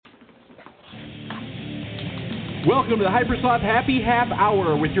Welcome to the Hypersloth Happy Half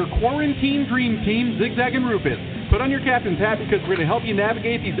Hour with your quarantine dream team, Zig Zag and Rufus. Put on your captain's hat because we're going to help you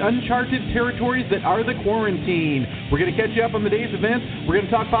navigate these uncharted territories that are the quarantine. We're going to catch you up on the day's events. We're going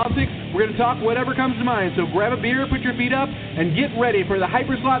to talk politics. We're going to talk whatever comes to mind. So grab a beer, put your feet up, and get ready for the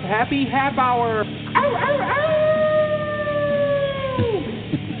Hypersloth Happy Half Hour. Ow, ow, ow!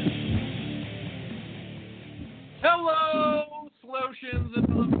 Hello, Slotions and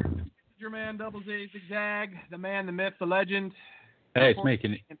Lookers. Your man, Double Z, Zig Zag, the man, the myth, the legend. Hey, it's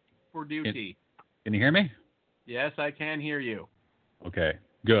me. For duty. Can you hear me? Yes, I can hear you. Okay,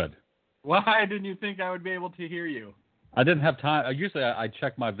 good. Why didn't you think I would be able to hear you? I didn't have time. Usually I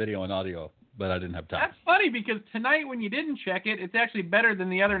check my video and audio, but I didn't have time. That's funny because tonight when you didn't check it, it's actually better than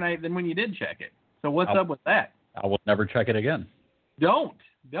the other night than when you did check it. So what's up with that? I will never check it again. Don't,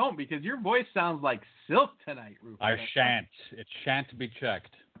 because your voice sounds like silk tonight, Rufus. I shan't. It shan't be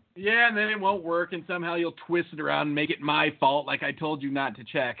checked. Yeah, and then it won't work, and somehow you'll twist it around and make it my fault, like I told you not to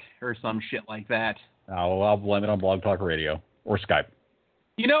check, or some shit like that. I'll blame it on Blog Talk Radio or Skype.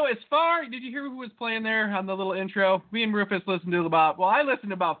 You know, did you hear who was playing there on the little intro? Me and Rufus listened to I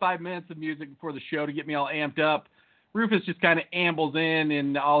listened to about 5 minutes of music before the show to get me all amped up. Rufus just kind of ambles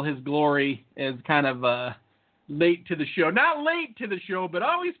in all his glory as kind of late to the show. Not late to the show, but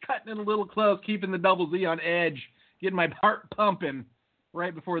always cutting it a little close, keeping the Double Z on edge, getting my heart pumping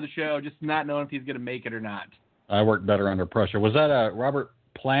right before the show, just not knowing if he's going to make it or not. I work better under pressure. Was that Robert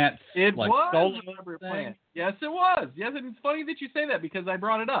Plant? It was Robert Plant. Yes, it was. Yes, and it's funny that you say that because I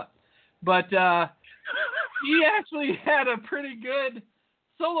brought it up. But he actually had a pretty good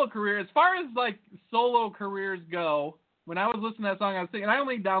solo career. As far as, solo careers go, when I was listening to that song, I was thinking, I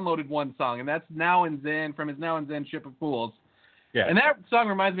only downloaded one song, and that's Now and Zen, from his Now and Zen Ship of Fools. Yeah. And that song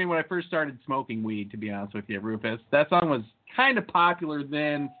reminds me of when I first started smoking weed, to be honest with you, Rufus. That song was kind of popular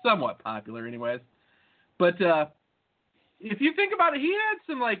then, somewhat popular anyways. But if you think about it, he had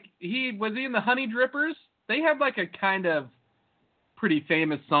some, was he in the Honey Drippers? They had, a kind of pretty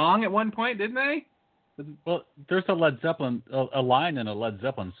famous song at one point, didn't they? Well, there's a Led Zeppelin, a line in a Led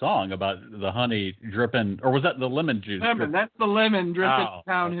Zeppelin song about the honey dripping, or was that the lemon juice? Lemon, that's the lemon dripping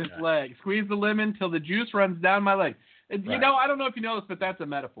down his leg. Squeeze the lemon till the juice runs down my leg. Right. You know, I don't know if you know this, but that's a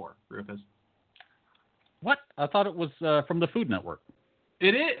metaphor, Rufus. What? I thought it was from the Food Network.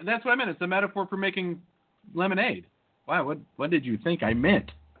 It is. That's what I meant. It's a metaphor for making lemonade. Wow, what did you think I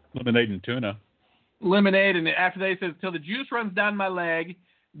meant? Lemonade and tuna. Lemonade, and after that, it says, till the juice runs down my leg,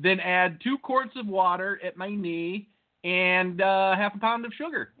 then add 2 quarts of water at my knee and half a pound of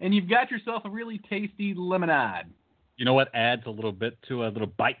sugar. And you've got yourself a really tasty lemonade. You know what adds a little bite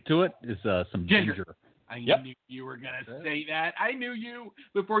to it is some ginger. I knew you were going to say that. I knew you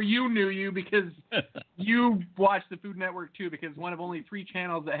before you knew you because you watch the Food Network too, because one of only 3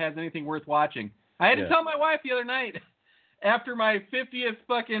 channels that has anything worth watching. I had to tell my wife the other night, after my 50th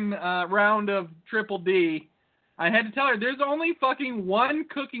fucking round of Triple D, I had to tell her there's only fucking one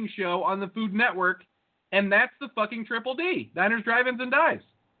cooking show on the Food Network, and that's the fucking Triple D, Diners, Drive-Ins, and Dives.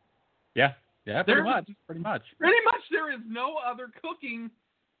 Yeah, pretty much. Pretty much there is no other cooking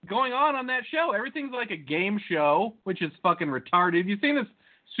going on that show. Everything's like a game show, which is fucking retarded. You've seen this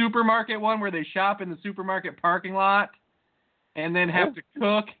supermarket one where they shop in the supermarket parking lot and then have to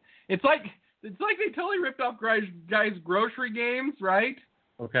cook. It's like they totally ripped off guys' grocery games, right?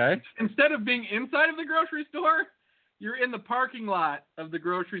 Okay. Instead of being inside of the grocery store, you're in the parking lot of the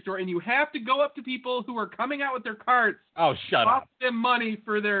grocery store, and you have to go up to people who are coming out with their carts. Oh, shut up. Offer them money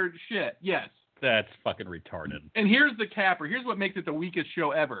for their shit. Yes. That's fucking retarded. And here's the capper. Here's what makes it the weakest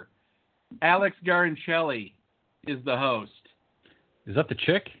show ever. Alex Garancelli is the host. Is that the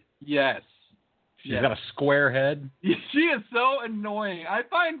chick? Yes. She's got a square head. She is so annoying. I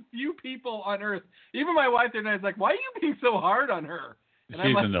find few people on earth, even my wife the other night is like, why are you being so hard on her? And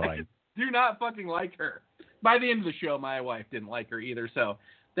she's annoying. I do not fucking like her. By the end of the show, my wife didn't like her either, so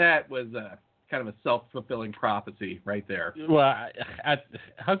that was kind of a self-fulfilling prophecy right there. Well,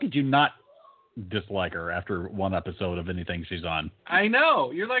 how could you not dislike her after one episode of anything she's on? I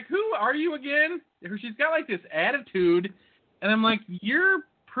know. You're like, who are you again? She's got this attitude, and I'm like, you're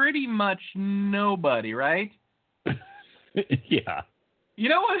pretty much nobody, right? Yeah. You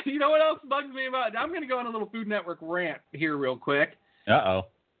know what else bugs me about? I'm going to go on a little Food Network rant here real quick. Uh-oh.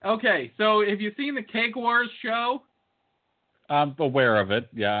 Okay, so have you seen the Cake Wars show? I'm aware of it.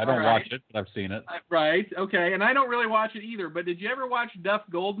 Yeah, I don't watch it, but I've seen it. Right, okay, and I don't really watch it either, but did you ever watch Duff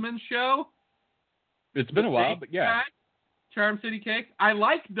Goldman's show? It's been a while, but yeah. Guy? Charm City Cake? I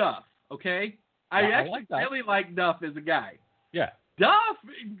like Duff, okay? I actually really like Duff as a guy. Yeah. Duff,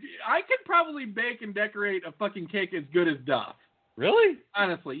 I could probably bake and decorate a fucking cake as good as Duff. Really?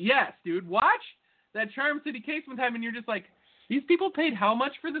 Honestly, yes, dude. Watch that Charm City Cakes one time, and you're just like, these people paid how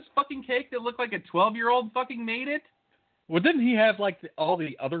much for this fucking cake that looked like a 12-year-old fucking made it? Well, didn't he have like all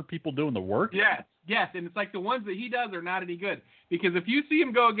the other people doing the work? Yes, and it's like the ones that he does are not any good. Because if you see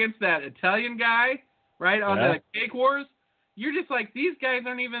him go against that Italian guy, right, on the Cake Wars, you're just like, these guys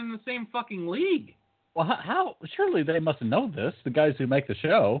aren't even in the same fucking league. Well, how? Surely they must know this, the guys who make the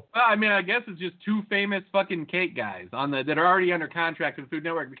show. Well, I mean, I guess it's just two famous fucking cake guys that are already under contract with the Food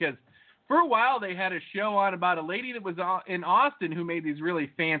Network, because for a while they had a show on about a lady that was in Austin who made these really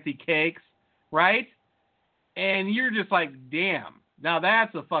fancy cakes, right? And you're just like, damn, now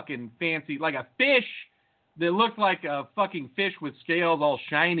that's a fucking fancy, like a fish that looked like a fucking fish with scales all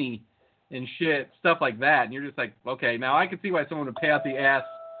shiny and shit, stuff like that. And you're just like, okay, now I can see why someone would pay out the ass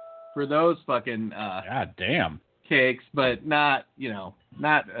for those fucking God damn cakes, but not,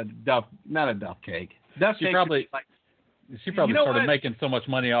 not a duff cake. She probably started making so much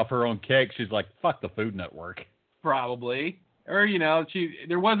money off her own cake, she's like, fuck the Food Network. Probably. Or,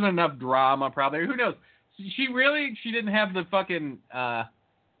 there wasn't enough drama, probably. Who knows? She didn't have the fucking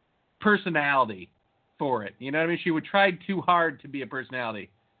personality for it. You know what I mean? She would try too hard to be a personality.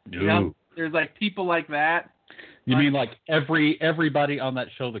 There's like people like that. You mean like everybody on that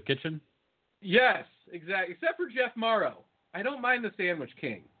show, The Kitchen? Yes, exactly. Except for Jeff Morrow. I don't mind the Sandwich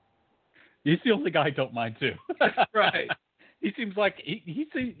King. He's the only guy I don't mind too. Right. He seems like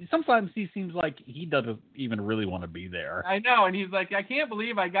sometimes he seems like he doesn't even really want to be there. I know, and he's like, I can't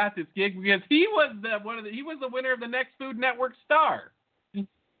believe I got this gig because he was the winner of the next Food Network star.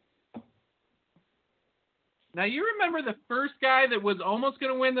 Now you remember the first guy that was almost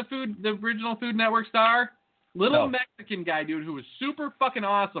going to win the original Food Network star? Mexican guy, dude, who was super fucking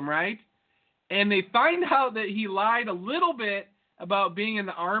awesome, right? And they find out that he lied a little bit about being in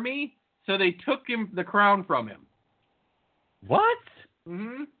the army, so they took the crown from him. What?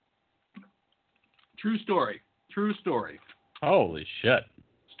 Mm-hmm. True story. Holy shit.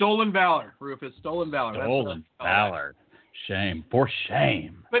 Stolen valor, Rufus. Stolen valor. Stolen valor. Shame. For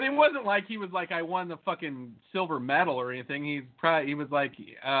shame. But it wasn't like he was like, I won the fucking silver medal or anything. He was like,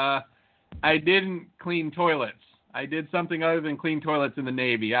 I didn't clean toilets. I did something other than clean toilets in the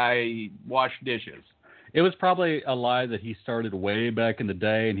Navy. I washed dishes. It was probably a lie that he started way back in the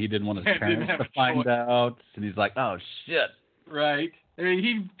day, and he didn't want his parents to find out. And he's like, oh, shit. Right. I mean,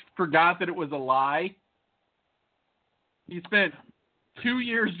 he forgot that it was a lie. He spent 2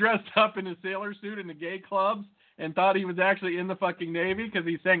 years dressed up in a sailor suit in the gay clubs and thought he was actually in the fucking Navy because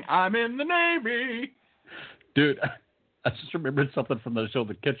he's saying, I'm in the Navy. Dude, I just remembered something from the show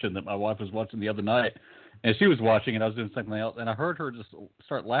The Kitchen that my wife was watching the other night. And she was watching it. I was doing something else. And I heard her just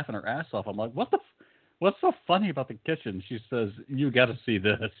start laughing her ass off. I'm like, what's so funny about The Kitchen? She says, you got to see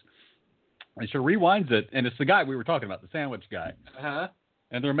this. And she rewinds it. And it's the guy we were talking about, the sandwich guy. Uh-huh.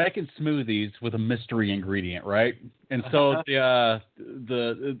 And they're making smoothies with a mystery ingredient, right? And so the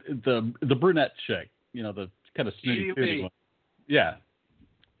brunette chick, the kind of snooty one. Yeah.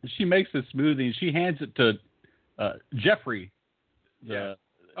 She makes this smoothie and she hands it to Jeffrey.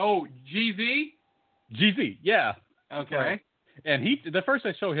 GZ? GZ, yeah. Okay. Right. And the first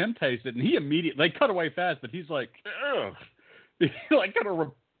I show him taste it, and he immediately, they cut away fast, but he's like, ugh. He like kind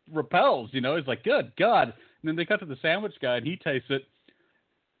of repels, He's like, good God. And then they cut to the sandwich guy, and he tastes it,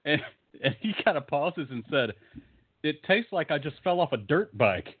 and he kind of pauses and said, it tastes like I just fell off a dirt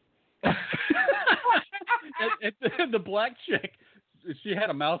bike. and the black chick, she had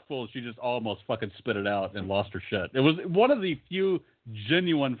a mouthful. She just almost fucking spit it out and lost her shit. It was one of the few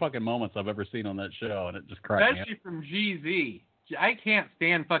genuine fucking moments I've ever seen on that show, and it just cracked me up. Especially from GZ. I can't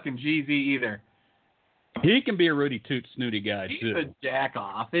stand fucking GZ either. He can be a Rudy Toot snooty guy, He's too. He's a jack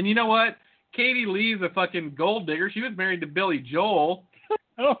off. And you know what? Katie Lee's a fucking gold digger. She was married to Billy Joel.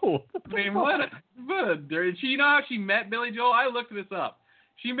 Oh. I mean, what a dirty. You know how she met Billy Joel? I looked this up.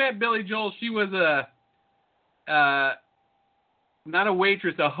 She met Billy Joel. She was not a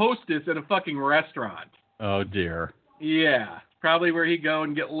waitress, a hostess at a fucking restaurant. Oh, dear. Yeah. Probably where he'd go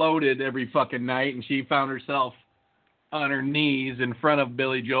and get loaded every fucking night, and she found herself on her knees in front of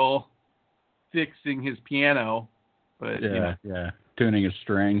Billy Joel fixing his piano. But yeah. Tuning his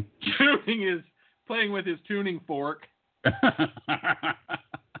string. Playing with his tuning fork.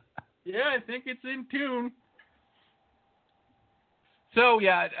 Yeah, I think it's in tune. So,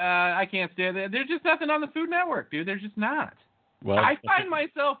 yeah, I can't stand it. There's just nothing on the Food Network, dude. There's just not. Well, I find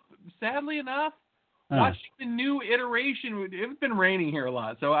myself, sadly enough, watching the new iteration. It's been raining here a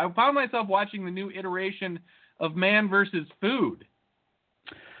lot, so I found myself watching the new iteration of Man vs. Food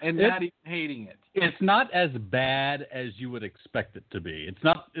and not even hating it. It's not as bad as you would expect it to be. It's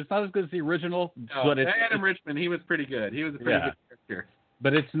not as good as the original. But Adam Richman, he was pretty good. He was a pretty good character.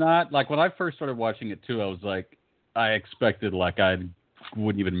 But it's not like when I first started watching it too. I was like, I expected like I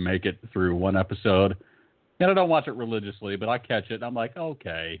wouldn't even make it through one episode. And I don't watch it religiously, but I catch it. And I'm like,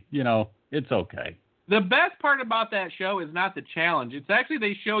 okay, it's okay. The best part about that show is not the challenge. It's actually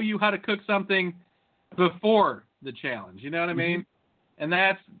they show you how to cook something before the challenge. You know what I mean? And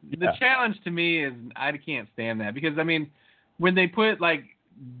that's the challenge to me is I can't stand that because, I mean, when they put like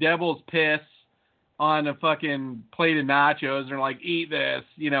devil's piss on a fucking plate of nachos and they're like, eat this,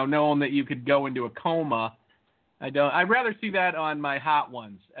 knowing that you could go into a coma. I'd rather see that on my Hot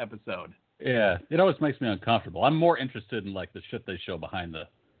Ones episode. Yeah, it always makes me uncomfortable. I'm more interested in like the shit they show behind the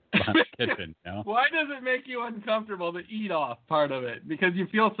kitchen. Why does it make you uncomfortable, the eat off part of it? Because you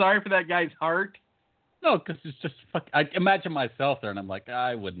feel sorry for that guy's heart? No, because it's just I imagine myself there, and I'm like,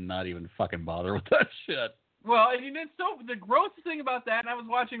 I would not even fucking bother with that shit. Well, and it's the grossest thing about that, and I was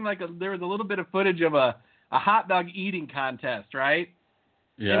watching there was a little bit of footage of a hot dog eating contest, right?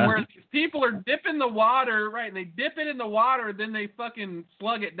 Yeah. And where these people are dipping the water, right? And they dip it in the water, then they fucking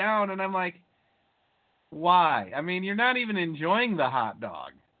slug it down, and I'm like, why? I mean, you're not even enjoying the hot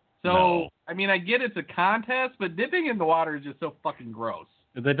dog. So, no. I mean, I get it's a contest, but dipping in the water is just so fucking gross.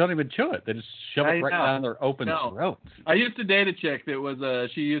 They don't even chew it. They just shove it right down their open throat. I used to date a chick that was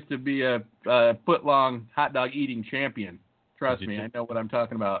she used to be a foot-long hot dog eating champion. Trust me, I know what I'm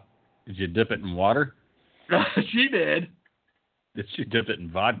talking about. Did you dip it in water? She did. Did she dip it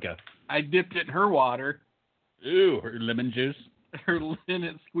in vodka? I dipped it in her water. Ooh, her lemon juice? And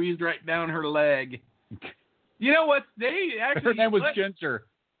it squeezed right down her leg. You know what? They actually... Her name was Ginger.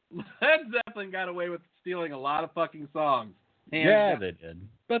 Led Zeppelin got away with stealing a lot of fucking songs. Yeah, they did.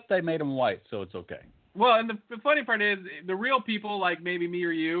 But they made them white, so it's okay. Well, and the funny part is, the real people, like maybe me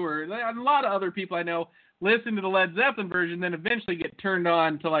or you, or a lot of other people I know, listen to the Led Zeppelin version, then eventually get turned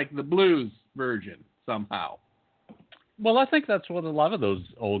on to, like, the blues version somehow. Well, I think that's what a lot of those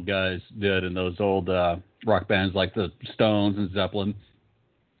old guys did in those old rock bands like the Stones and Zeppelin.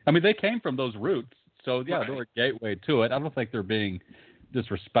 I mean, they came from those roots, so, yeah, they were a gateway to it. I don't think they're being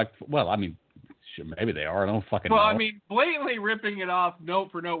disrespectful. Well, I mean, maybe they are. I don't fucking know. Well, I mean, blatantly ripping it off note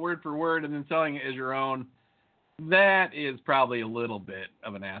for note, word for word, and then selling it as your own, that is probably a little bit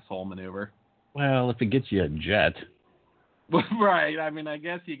of an asshole maneuver. Well, if it gets you a jet. Right. I mean, I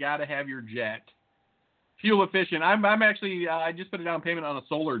guess you got to have your jet. Fuel efficient. I'm actually, I just put a down payment on a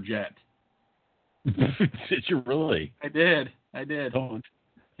solar jet. Did you really? I did. Don't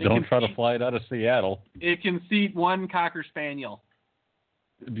try to fly it out of Seattle. It can seat one Cocker Spaniel.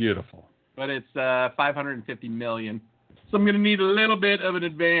 Beautiful. But it's $550 million. So I'm going to need a little bit of an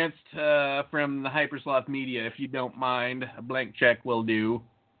advance from the Hypersloth Media, if you don't mind. A blank check will do.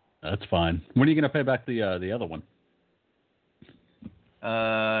 That's fine. When are you going to pay back the other one?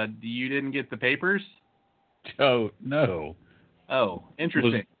 You didn't get the papers? Oh, no. Oh,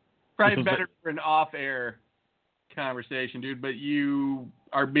 interesting. Probably better for an off-air conversation, dude, but you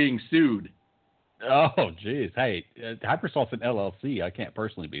are being sued. Oh, geez. Hey, Hypersloth's an LLC. I can't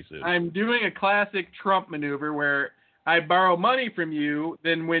personally be sued. I'm doing a classic Trump maneuver where I borrow money from you,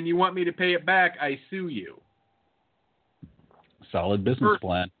 then when you want me to pay it back, I sue you. Solid business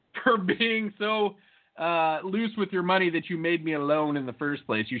plan. For being so loose with your money that you made me a loan in the first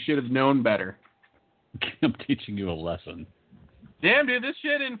place. You should have known better. I'm teaching you a lesson. Damn, dude, this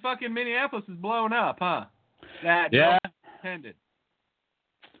shit in fucking Minneapolis is blowing up, huh? Yeah. Intended.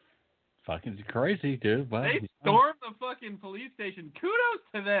 Fucking crazy, dude. Well, they stormed the fucking police station. Kudos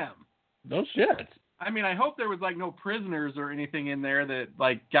to them. No shit. I mean, I hope there was, like, no prisoners or anything in there that,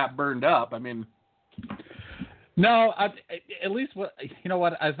 like, got burned up. I mean... No, at least what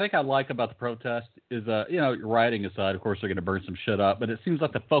I think I like about the protest is, rioting aside, of course they're going to burn some shit up, but it seems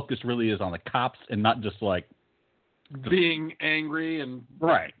like the focus really is on the cops and not just like being angry and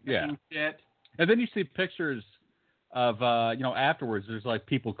shit. And then you see pictures of afterwards. There's like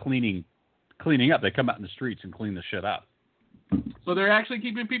people cleaning up. They come out in the streets and clean the shit up. So they're actually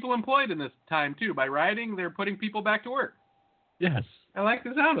keeping people employed in this time too. By rioting, they're putting people back to work. Yes, I like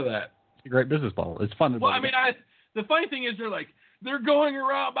the sound of that. It's a great business model. It's fun. Well, I mean, the funny thing is they're going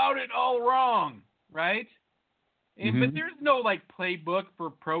around about it all wrong, right? And, But there's no, like, playbook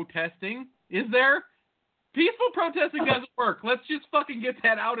for protesting, is there? Peaceful protesting doesn't work. Let's just fucking get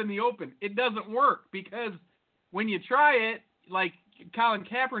that out in the open. It doesn't work because when you try it, like Colin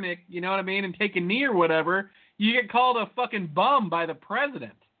Kaepernick, you know what I mean, and take a knee or whatever, you get called a fucking bum by the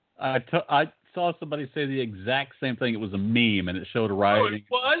president. I saw somebody say the exact same thing. It was a meme, and it showed rioting.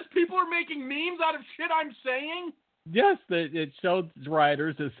 Oh, it was? People are making memes out of shit I'm saying? Yes, it showed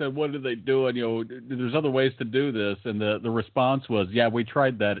rioters that said, what are they doing? There's other ways to do this. And the response was, yeah, we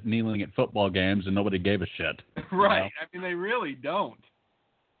tried that kneeling at football games, and nobody gave a shit. Right. I mean, they really don't.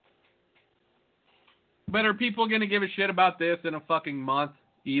 But are people going to give a shit about this in a fucking month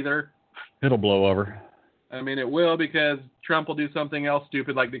either? It'll blow over. I mean, it will, because Trump will do something else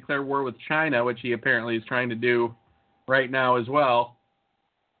stupid like declare war with China, which he apparently is trying to do right now as well.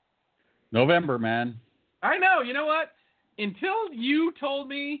 November, man. I know. You know what? Until you told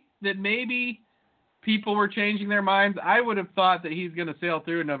me that maybe people were changing their minds, I would have thought that he's going to sail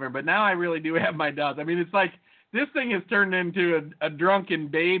through in November. But now I really do have my doubts. I mean, it's like this thing has turned into a drunken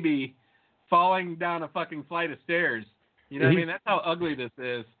baby falling down a fucking flight of stairs. You know what I mean? That's how ugly this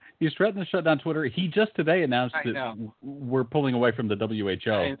is. He's threatening to shut down Twitter. He just today announced that we're pulling away from the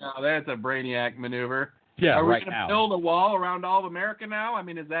WHO. I know. That's a brainiac maneuver. Yeah, Are we right going now. to build a wall around all of America now? I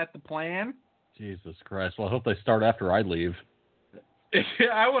mean, is that the plan? Jesus Christ. Well, I hope they start after I leave.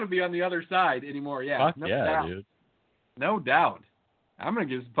 I want to be on the other side anymore. Yeah. Fuck yeah, doubt. dude. No doubt. I'm going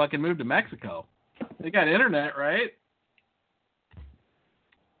to just fucking move to Mexico. They got internet, right?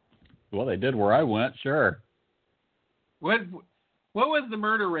 Well, they did where I went, sure. What was the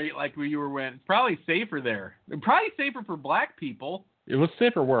murder rate like where you were went? Probably safer there. Probably safer for black people. It was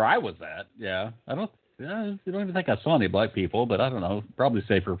safer where I was at. Yeah, I don't even think I saw any black people, but I don't know. Probably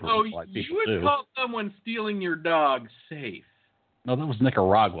safer for black people you would too. call someone stealing your dog safe? No, that was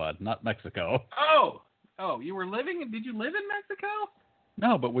Nicaragua, not Mexico. Oh, you were living? Did you live in Mexico?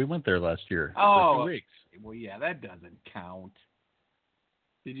 No, but we went there last year for 2 weeks. Well, yeah, that doesn't count.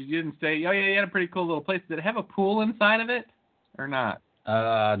 Didn't say? Oh yeah, you had a pretty cool little place. Did it have a pool inside of it, or not?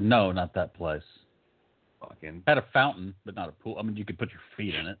 No, not that place. Fucking had a fountain, but not a pool. I mean, you could put your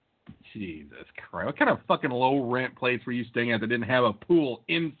feet in it. Jesus Christ! What kind of fucking low rent place were you staying at that didn't have a pool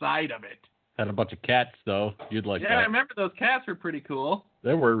inside of it? Had a bunch of cats though. You'd like that. Yeah, I remember those cats were pretty cool.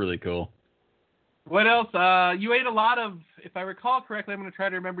 They were really cool. What else? You ate a lot of, if I recall correctly, I'm going to try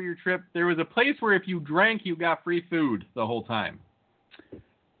to remember your trip. There was a place where if you drank, you got free food the whole time.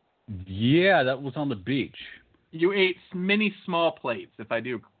 Yeah, that was on the beach. You ate many small plates, if I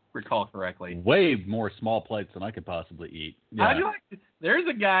do recall correctly. Way more small plates than I could possibly eat. Yeah. How'd you like? There's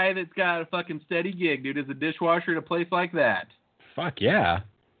a guy that's got a fucking steady gig, dude, as a dishwasher at a place like that. Fuck yeah.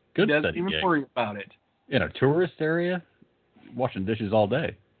 Good he steady doesn't even gig. worry about it. In a tourist area, washing dishes all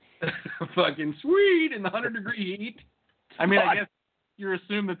day. Fucking sweet in the 100-degree heat. I mean, I guess you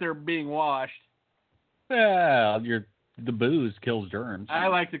assume that they're being washed. Yeah, the booze kills germs. I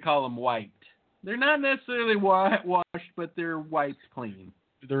like to call them wiped. They're not necessarily washed, but they're wiped clean.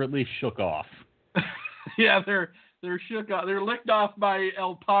 They're at least shook off. Yeah, they're shook off. They're licked off by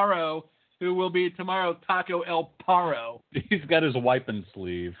El Paro, who will be tomorrow's Taco El Paro. He's got his wiping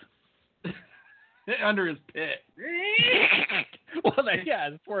sleeve. Under his pit. Well, yeah,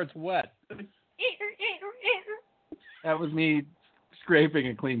 that's where it's wet. That was me scraping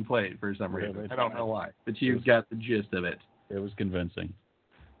a clean plate for some reason. I don't know why, but you got the gist of it. It was convincing.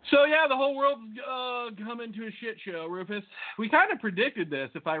 So, yeah, the whole world's coming to a shit show, Rufus. We kind of predicted this,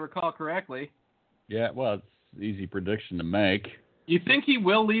 if I recall correctly. Yeah, well, it's an easy prediction to make. You think he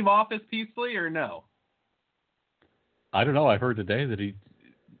will leave office peacefully or no? I don't know. I heard today that he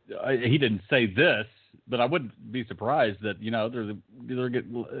didn't say this, but I wouldn't be surprised that,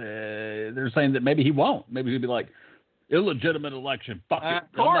 they're saying that maybe he won't. Maybe he'll be like, illegitimate election. Fuck it.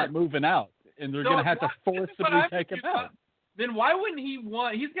 I'm not moving out. And they're going to have to forcibly take him out. Then why wouldn't he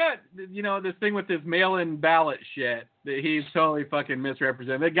want... He's got, this thing with this mail-in ballot shit that he's totally fucking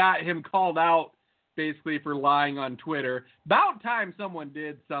misrepresented. They got him called out basically for lying on Twitter. About time someone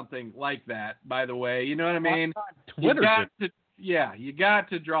did something like that, by the way. You know what I mean? Twitter you got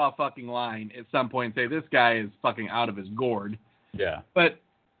to draw a fucking line at some point and say, this guy is fucking out of his gourd. Yeah. But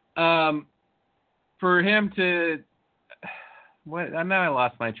for him to... Now I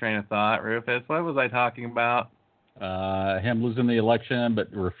lost my train of thought, Rufus. What was I talking about? Him losing the election,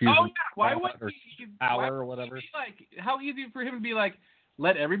 but refusing. Oh, yeah. Why would he... or whatever. How easy for him to be like,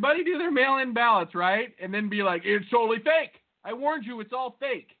 let everybody do their mail-in ballots, right? And then be like, it's totally fake. I warned you, it's all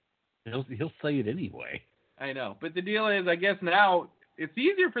fake. He'll say it anyway. I know. But the deal is, I guess now it's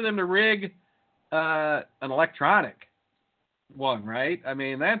easier for them to rig an electronic one, right? I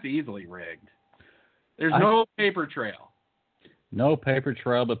mean, that's easily rigged. There's no paper trail. No paper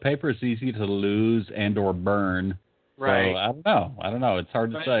trail, but paper is easy to lose and or burn. Right. So, I don't know. It's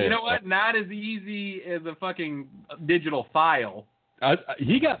hard to say. You know what? Not as easy as a fucking digital file.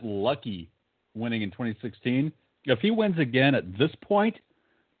 He got lucky winning in 2016. If he wins again at this point,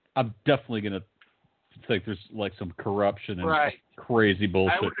 I'm definitely going to think there's like some corruption and crazy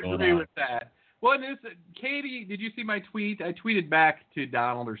bullshit going on. I would agree with that. Well, Katie, did you see my tweet? I tweeted back to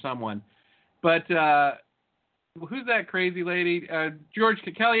Donald or someone. But who's that crazy lady?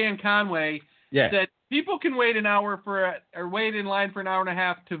 Kellyanne Conway said people can wait an hour or wait in line for an hour and a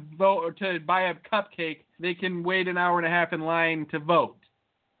half to vote or to buy a cupcake. They can wait an hour and a half in line to vote,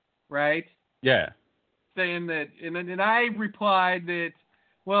 right? Yeah. Saying that, and I replied that,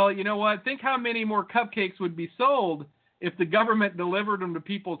 well, you know what? Think how many more cupcakes would be sold if the government delivered them to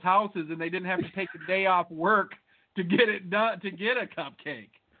people's houses and they didn't have to take a day off work to get it done, to get a cupcake.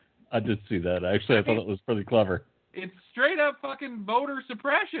 I did see that. Actually, I thought it was pretty clever. It's straight up fucking voter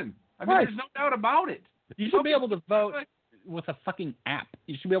suppression. I mean, There's no doubt about it. You should be able to vote with a fucking app.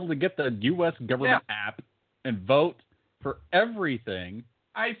 You should be able to get the U.S. government app and vote for everything.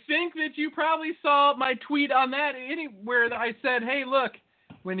 I think that you probably saw my tweet on that where I said, hey, look,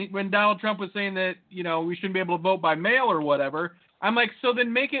 when Donald Trump was saying that, you know, we shouldn't be able to vote by mail or whatever, I'm like, so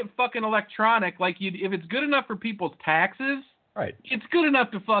then make it fucking electronic. Like, if it's good enough for people's taxes, right, it's good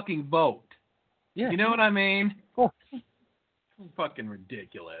enough to fucking vote. Yeah. You know what I mean? Cool. Fucking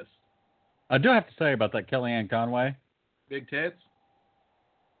ridiculous. I do have to say about that Kellyanne Conway. Big tits?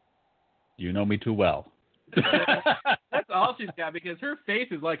 You know me too well. That's all she's got, because her face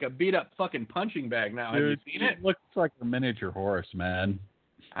is like a beat-up fucking punching bag now. Dude, have you seen it? It looks like a miniature horse, man.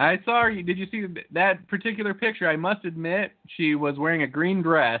 I saw her. Did you see that particular picture? I must admit, she was wearing a green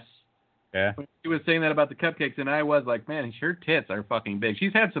dress. Yeah. She was saying that about the cupcakes, and I was like, man, her tits are fucking big.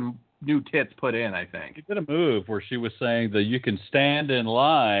 She's had some new tits put in, I think. She did a move where she was saying that you can stand in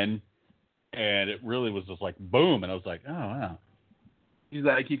line, and it really was just like boom, and I was like, oh, wow. She's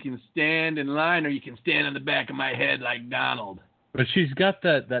like, you can stand in line or you can stand on the back of my head like Donald. But she's got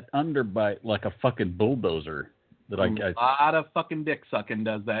that underbite like a fucking bulldozer. A lot of fucking dick sucking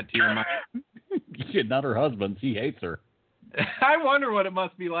does that to your mind. Not her husband. He hates her. I wonder what it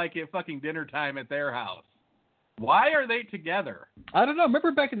must be like at fucking dinner time at their house. Why are they together? I don't know.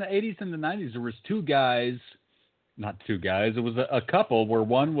 Remember back in the 80s and the 90s, there was two guys. Not two guys. It was a couple where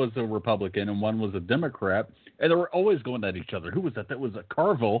one was a Republican and one was a Democrat. And they were always going at each other. Who was that? That was a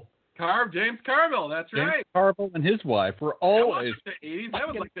Carville. James Carville, that's James right. Carville and his wife were always... That wasn't the 80s. That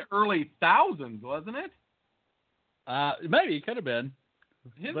was like the early thousands, wasn't it? Maybe. It could have been.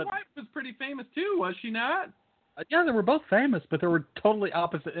 His wife was pretty famous too, was she not? Yeah, they were both famous, but they were totally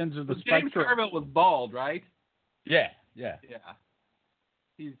opposite ends of the spectrum. James Carville was bald, right? Yeah.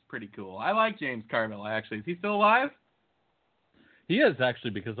 He's pretty cool. I like James Carville, actually. Is he still alive? He is,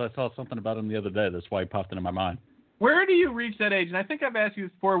 actually, because I saw something about him the other day. That's why he popped into my mind. Where do you reach that age? And I think I've asked you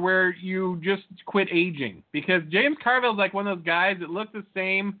this before, where you just quit aging. Because James Carville's like one of those guys that looked the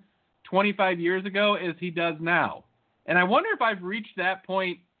same 25 years ago as he does now. And I wonder if I've reached that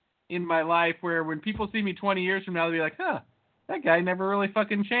point in my life where when people see me 20 years from now, they'll be like, huh, that guy never really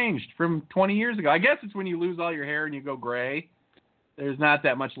fucking changed from 20 years ago. I guess it's when you lose all your hair and you go gray. There's not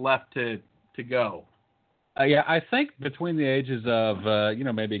that much left to go. Yeah, I think between the ages of,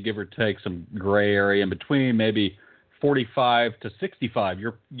 maybe give or take some gray area, in between maybe 45 to 65,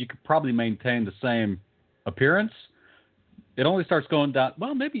 you could probably maintain the same appearance. It only starts going down,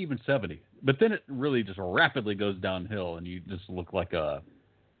 well, maybe even 70. But then it really just rapidly goes downhill, and you just look like a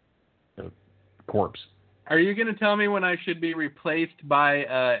corpse. Are you going to tell me when I should be replaced by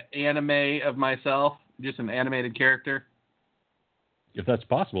an anime of myself, just an animated character? If that's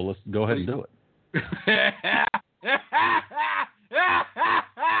possible, let's go ahead and do it.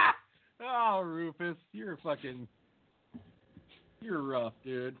 Oh, Rufus, you're rough,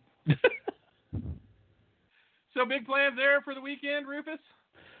 dude. So big plans there for the weekend, Rufus?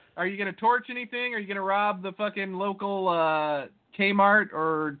 Are you going to torch anything? Are you going to rob the fucking local Kmart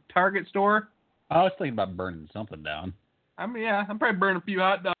or Target store? I was thinking about burning something down. I'm probably burning a few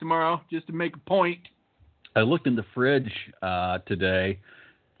hot dogs tomorrow just to make a point. I looked in the fridge today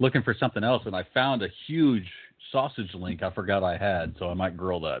looking for something else, and I found a huge sausage link I forgot I had, so I might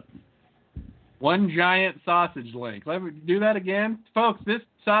grill that. One giant sausage link. Let me do that again. Folks, this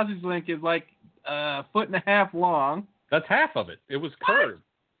sausage link is like a foot and a half long. That's half of it. It was curved.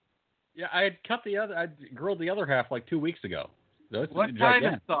 Yeah, I grilled the other half like 2 weeks ago. So what kind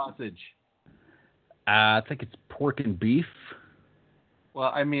of sausage? I think it's pork and beef.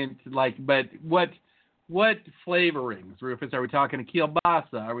 Well, I mean, but what flavorings, Rufus? Are we talking a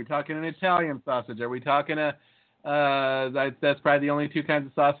kielbasa? Are we talking an Italian sausage? Are we talking that's probably the only two kinds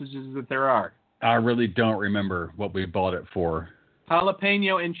of sausages that there are. I really don't remember what we bought it for.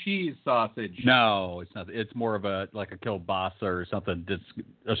 Jalapeno and cheese sausage. No, it's not. It's more of a kielbasa or something that's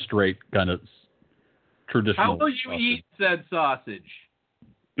a straight kind of traditional. How will you sausage. eat said sausage?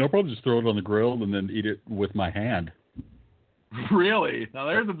 I'll probably just throw it on the grill and then eat it with my hand. Really? Now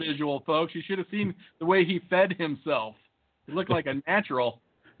there's a visual, folks. You should have seen the way he fed himself. It looked like a natural.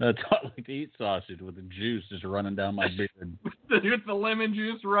 That's how I like to eat sausage, with the juice just running down my beard. With the lemon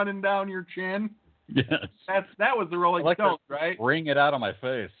juice running down your chin. Yes. That was the Rolling Stones, right? Bring it out on my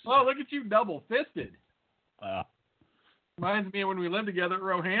face. Oh, look at you, double-fisted. Wow. Reminds me of when we lived together at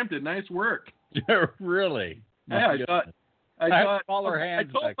Roehampton. Nice work. Really? Yeah, I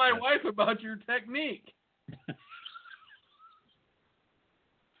told my then. wife about your technique.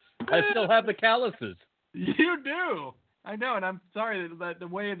 I still have the calluses. You do. I know, and I'm sorry that the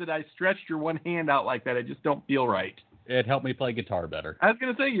way that I stretched your one hand out like that, I just don't feel right. It helped me play guitar better. I was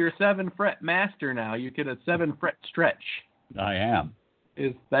going to say, you're a 7-fret master now. You get a 7-fret stretch. I am.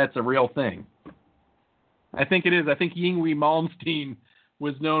 That's a real thing. I think it is. I think Yngwie Malmsteen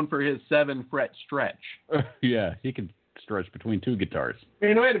was known for his 7-fret stretch. Yeah, he can stretch between two guitars.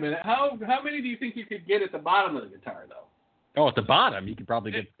 Hey, wait a minute. How many do you think you could get at the bottom of the guitar, though? Oh, at the bottom, you could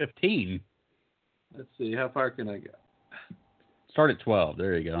probably get 15. Let's see. How far can I go? Start at 12.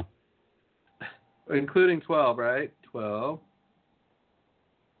 There you go. Including 12, right? 12.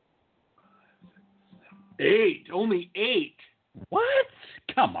 8. Only 8. What?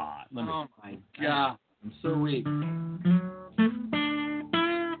 Come on. Oh, my God. I'm so weak.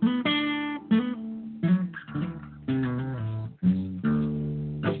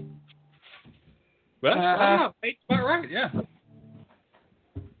 Well, 8's about right, yeah.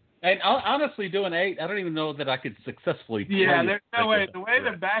 And honestly, doing 8, I don't even know that I could successfully. Yeah, there's no way. The way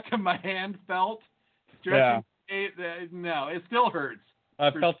the back of my hand felt, stretching 8, no, it still hurts.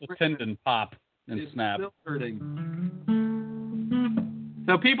 I felt the tendon pop and snap. It's still hurting.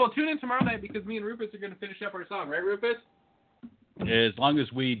 So people, tune in tomorrow night because me and Rufus are going to finish up our song, right, Rufus? As long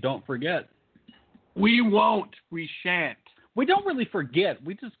as we don't forget. We won't. We shan't. We don't really forget.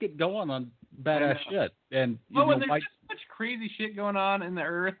 We just get going on badass shit. And there's just such crazy shit going on in the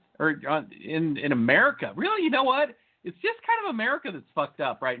earth or in America. Really, you know what? It's just kind of America that's fucked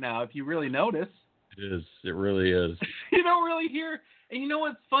up right now. If you really notice, it is. It really is. You don't really hear. And you know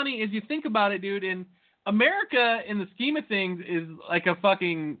what's funny is you think about it, dude. In America, in the scheme of things, is like a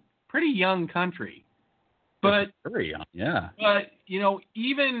fucking pretty young country. But it's very young, yeah. But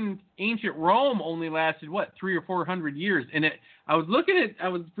even ancient Rome only lasted 300 or 400 years. And I was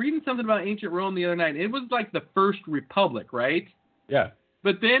reading something about ancient Rome the other night. It was like the first republic, right? Yeah.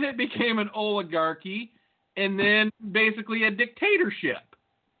 But then it became an oligarchy, and then basically a dictatorship.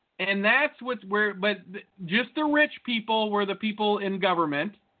 And that's just the rich people were the people in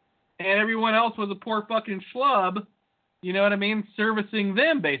government, and everyone else was a poor fucking schlub. You know what I mean? Servicing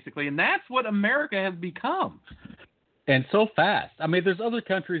them, basically. And that's what America has become. And so fast. I mean, there's other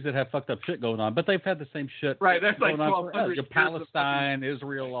countries that have fucked up shit going on, but they've had the same shit. Right, that's like 1200 years. Palestine,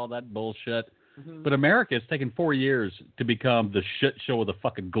 Israel, all that bullshit. Mm-hmm. But America, it's taken 4 years to become the shit show of the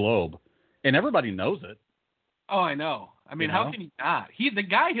fucking globe. And everybody knows it. Oh, I know. I mean, how can he not? The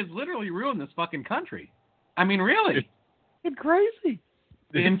guy has literally ruined this fucking country. I mean, really. It's crazy.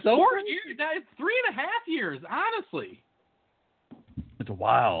 In 4 years, it's 3.5 years, honestly. It's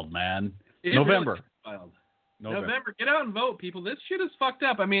wild, man. November. Really wild. November. Get out and vote, people. This shit is fucked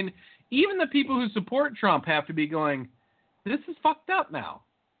up. I mean, even the people who support Trump have to be going, this is fucked up now,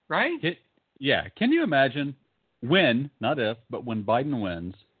 right? Yeah. Can you imagine when, not if, but when Biden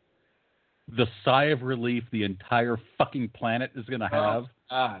wins, the sigh of relief the entire fucking planet is going to have?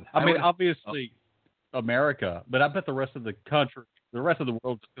 God. I mean, obviously America, but I bet the rest of the country, the rest of the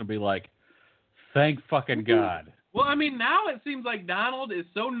world is going to be like, thank fucking God. Well, I mean, now it seems like Donald is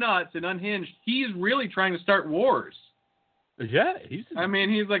so nuts and unhinged, he's really trying to start wars. Yeah. He's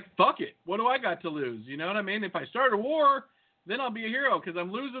like, fuck it. What do I got to lose? You know what I mean? If I start a war, then I'll be a hero because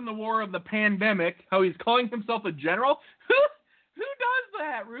I'm losing the war of the pandemic. How he's calling himself a general? Who does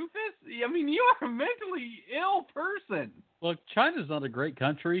that, Rufus? I mean, you are a mentally ill person. Look, China's not a great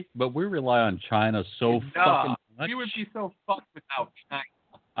country, but we rely on China so fucking much. We would be so fucked without China.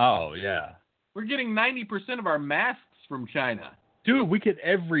 Oh, yeah. We're getting 90% of our masks from China. Dude, we get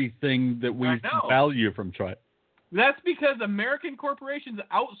everything that we value from China. That's because American corporations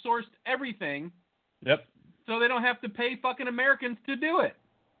outsourced everything. Yep. So they don't have to pay fucking Americans to do it.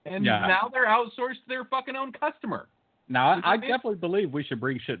 And now they're outsourced to their fucking own customer. Now, I definitely believe we should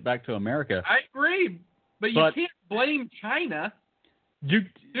bring shit back to America. I agree. But you can't blame China doing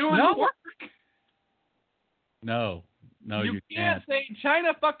the work. No, you can't say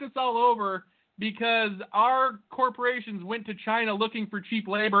China fucked us all over because our corporations went to China looking for cheap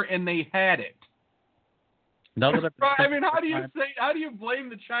labor and they had it. No, I mean, how do you blame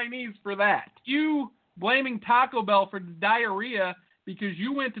the Chinese for that? You blaming Taco Bell for diarrhea because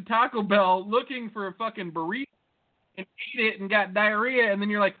you went to Taco Bell looking for a fucking burrito and ate it and got diarrhea, and then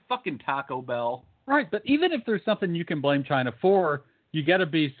you're like, fucking Taco Bell. Right, but even if there's something you can blame China for, you got to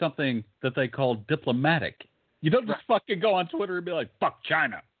be something that they call diplomatic. You don't just fucking go on Twitter and be like, fuck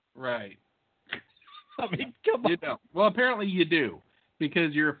China. Right. I mean, come on. You don't. Well, apparently you do,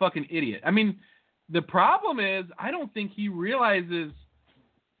 because you're a fucking idiot. I mean, the problem is, I don't think he realizes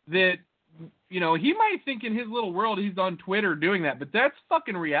that, he might think in his little world he's on Twitter doing that, but that's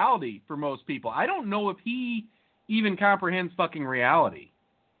fucking reality for most people. I don't know if he even comprehends fucking reality.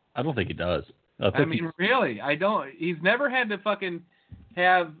 I don't think he does. Really, I don't. He's never had to fucking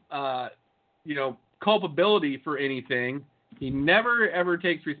have, culpability for anything. He never, ever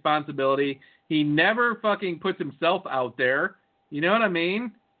takes responsibility. He never fucking puts himself out there. You know what I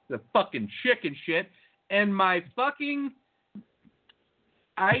mean? The fucking chicken shit. And my fucking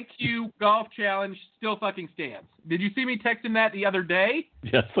IQ golf challenge still fucking stands. Did you see me texting that the other day?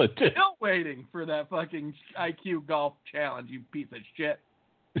 Yes, I did. Still waiting for that fucking IQ golf challenge, you piece of shit.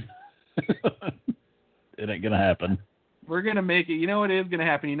 It ain't gonna happen. We're gonna make it. You know what is gonna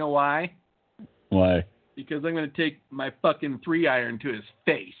happen? You know why? Why? Because I'm gonna take my fucking 3-iron to his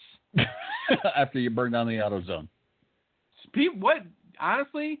face. After you burn down the AutoZone. What?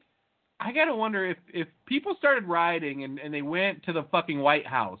 Honestly, I gotta wonder if people started rioting and they went to the fucking White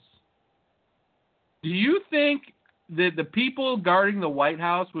House. Do you think that the people guarding the White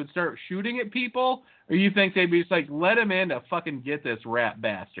House would start shooting at people, or you think they'd be just like, let him in to fucking get this rat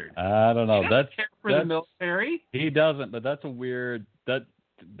bastard? I don't know. That's for the military. He doesn't, but that's a weird.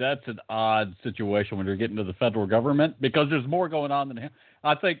 That's an odd situation when you're getting to the federal government, because there's more going on than him.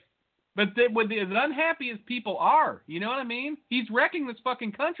 I think. But as unhappy as people are, you know what I mean? He's wrecking this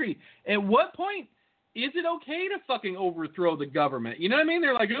fucking country. At what point is it okay to fucking overthrow the government? You know what I mean?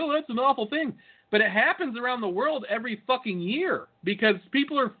 They're like, oh, that's an awful thing. But it happens around the world every fucking year because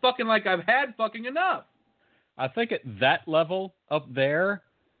people are fucking like, I've had fucking enough. I think at that level up there,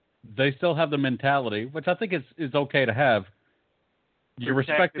 they still have the mentality, which I think is okay to have. You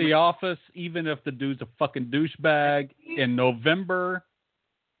respect the office, even if the dude's a fucking douchebag. In November,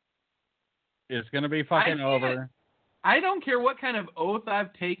 it's going to be fucking over. I don't care what kind of oath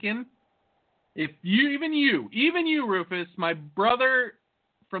I've taken. If you, even you, Rufus, my brother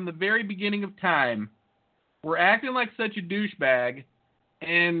from the very beginning of time, were acting like such a douchebag,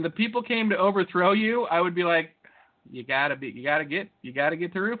 and the people came to overthrow you, I would be like, you gotta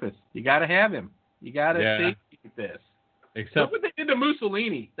get to Rufus. You gotta have him. You gotta take this. Look what they did to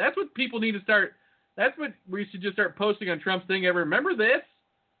Mussolini. That's what people need to start. That's what we should just start posting on Trump's thing. Remember this?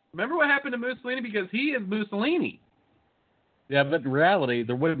 Remember what happened to Mussolini? Because he is Mussolini. Yeah, but in reality,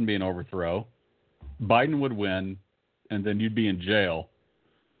 there wouldn't be an overthrow. Biden would win, and then you'd be in jail.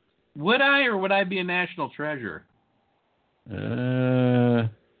 Would I, or would I be a national treasure?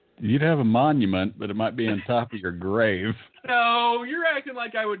 You'd have a monument, but it might be on top of your grave. No, you're acting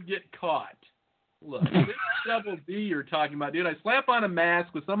like I would get caught. Look, this double D you're talking about, dude. I slap on a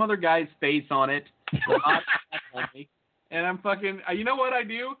mask with some other guy's face on it, and I'm fucking. You know what I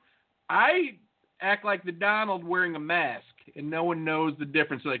do? I act like the Donald wearing a mask, and no one knows the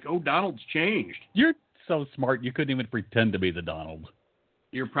difference. They're like, oh, Donald's changed. You're so smart, you couldn't even pretend to be the Donald.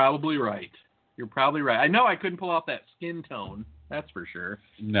 You're probably right. I know I couldn't pull off that skin tone. That's for sure.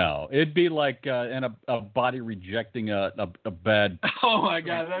 No, it'd be like in a body rejecting a bad. Oh my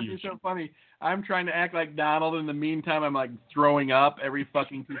God, that'd be so funny. I'm trying to act like Donald. In the meantime, I'm like throwing up every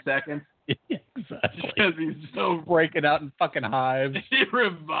fucking 2 seconds. Exactly. Because he's so breaking out in fucking hives. He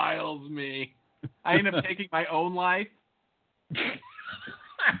reviles me. I end up taking my own life.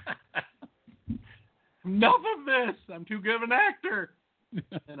 Enough of this. I'm too good of an actor.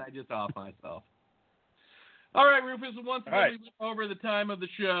 And I just off myself. All right, Rufus, once again, we went over the time of the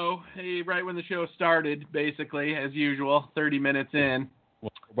show, right when the show started, basically, as usual, 30 minutes in.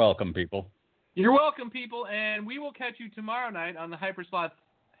 Well, welcome, people. You're welcome, people, and we will catch you tomorrow night on the Hypersloth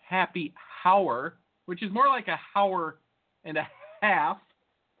Happy Hour, which is more like a hour and a half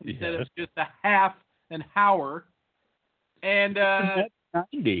instead of just a half an hour. And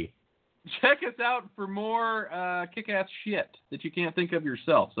 90. Check us out for more kick-ass shit that you can't think of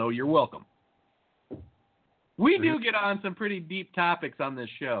yourself, so you're welcome. We do get on some pretty deep topics on this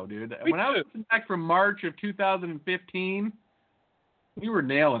show, dude. When I was back from March of 2015, we were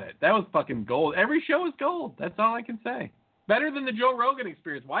nailing it. That was fucking gold. Every show is gold. That's all I can say. Better than the Joe Rogan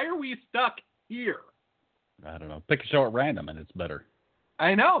Experience. Why are we stuck here? I don't know. Pick a show at random and it's better.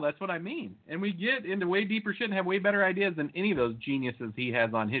 I know. That's what I mean. And we get into way deeper shit and have way better ideas than any of those geniuses he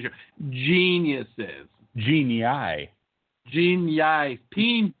has on his show. Geniuses. Genii. Penies.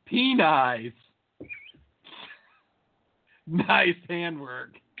 Nice handwork.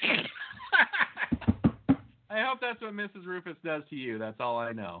 I hope that's what Mrs. Rufus does to you. That's all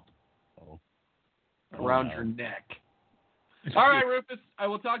I know. Around your neck. All right, Rufus. I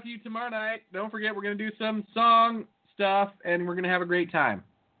will talk to you tomorrow night. Don't forget, we're going to do some song stuff, and we're going to have a great time.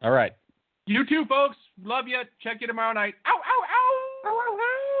 All right. You too, folks. Love you. Check you tomorrow night. Ow, ow, ow! Ow, ow,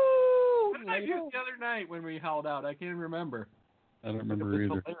 ow! What did I do the other night when we howled out? I can't remember. I don't remember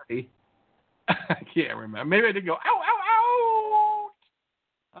either. I can't remember. Maybe I did go, ow, ow, ow!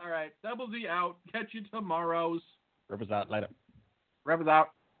 All right. Double Z out. Catch you tomorrow's. Rufus out. Later. Rufus out.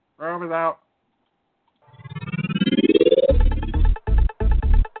 Rufus out.